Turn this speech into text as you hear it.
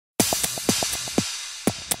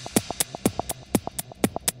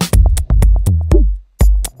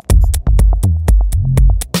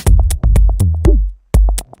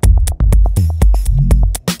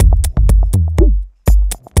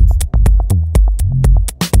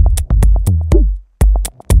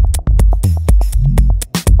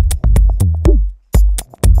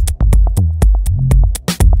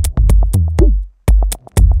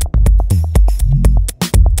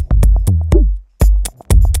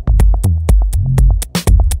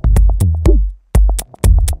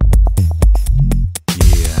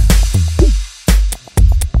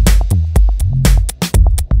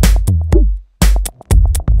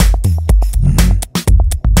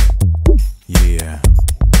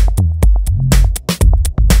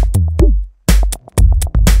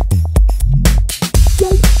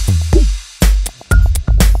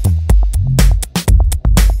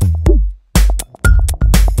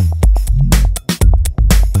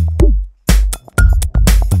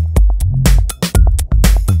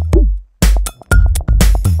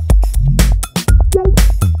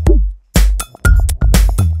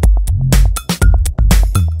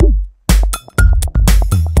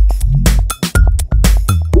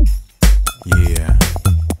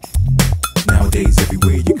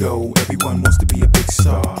everyone wants to be a big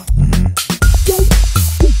star.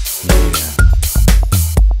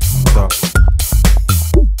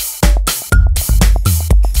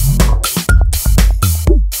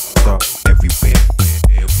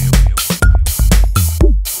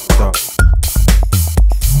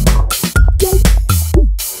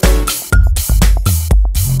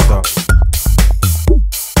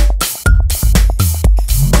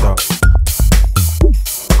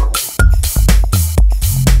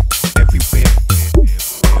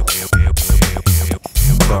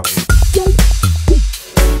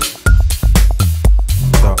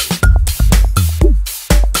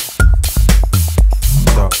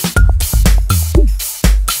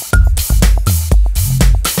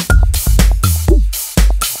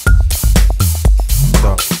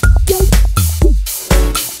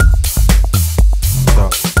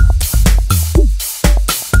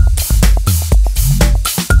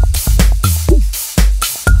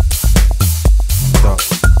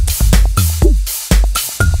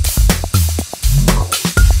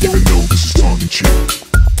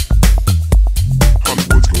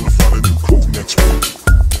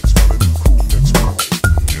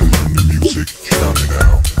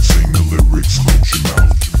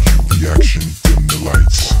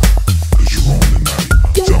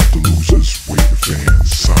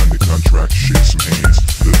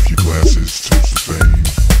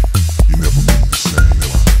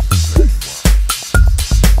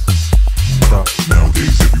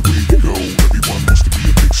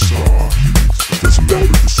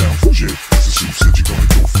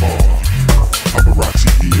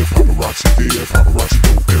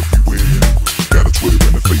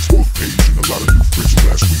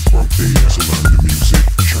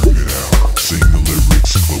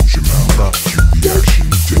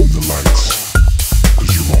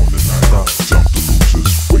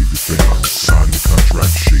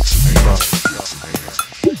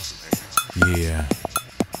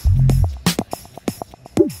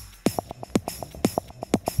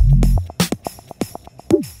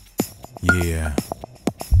 Yeah.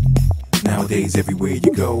 Nowadays, everywhere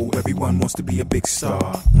you go, everyone wants to be a big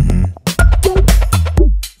star.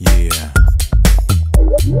 Yeah. Yeah.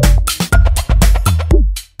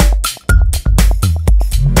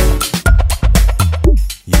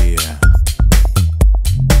 Yeah.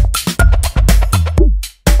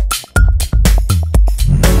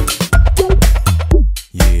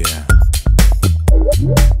 Yeah.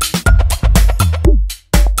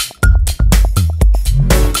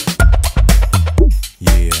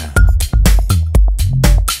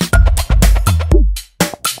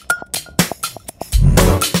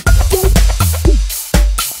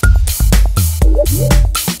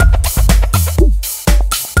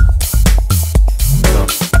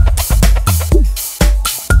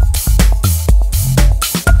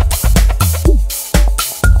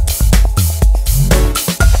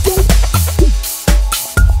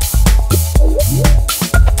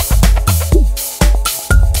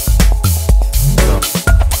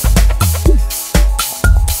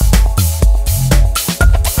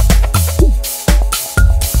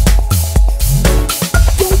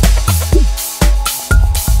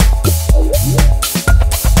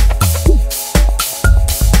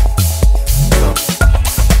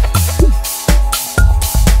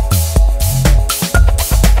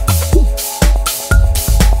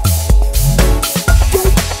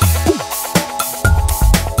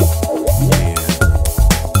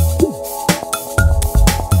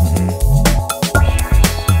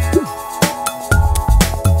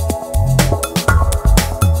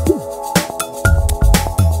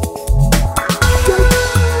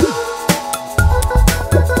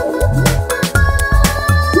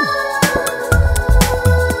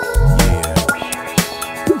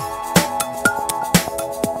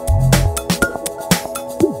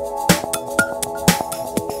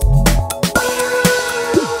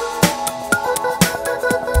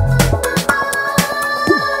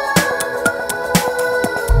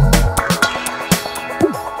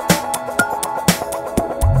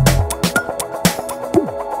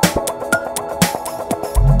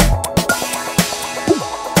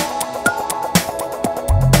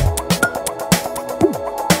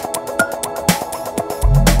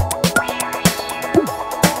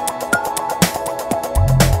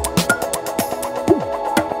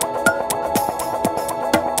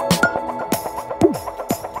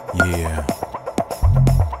 Yeah.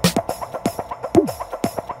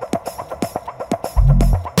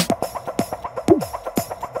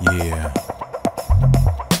 Yeah.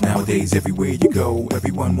 Nowadays, everywhere you go,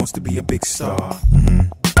 everyone wants to be a big star.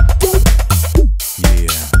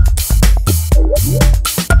 Yeah.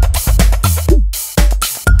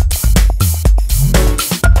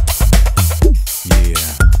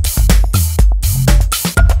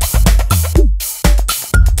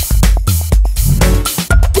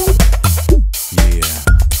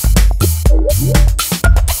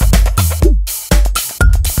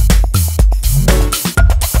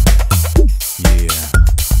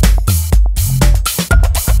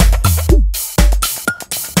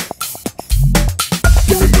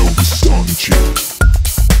 cheap.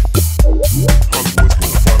 Hollywood's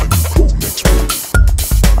gonna find a new crew next week.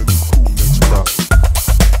 Find a new crew next week.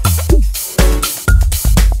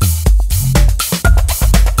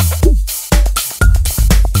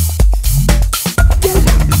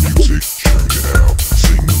 Learn the music, churn it out.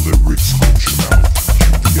 Sing the lyrics, close your mouth.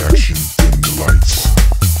 Cue the action, dim the lights.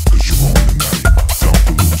 Cause you're on tonight. Dump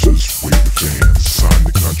the losers, wave the fans. Sign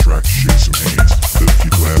the contract, shake some hands. Lift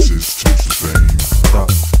your glasses, toast the fame.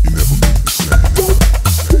 You never leave the same.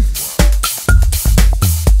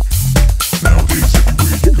 Nowadays,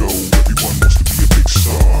 everywhere you go, everyone wants to be a big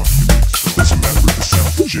star. Doesn't matter if it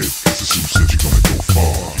sounds legit, cause the suit says you're gonna go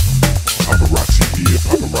far. Paparazzi here,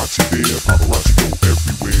 paparazzi there, paparazzi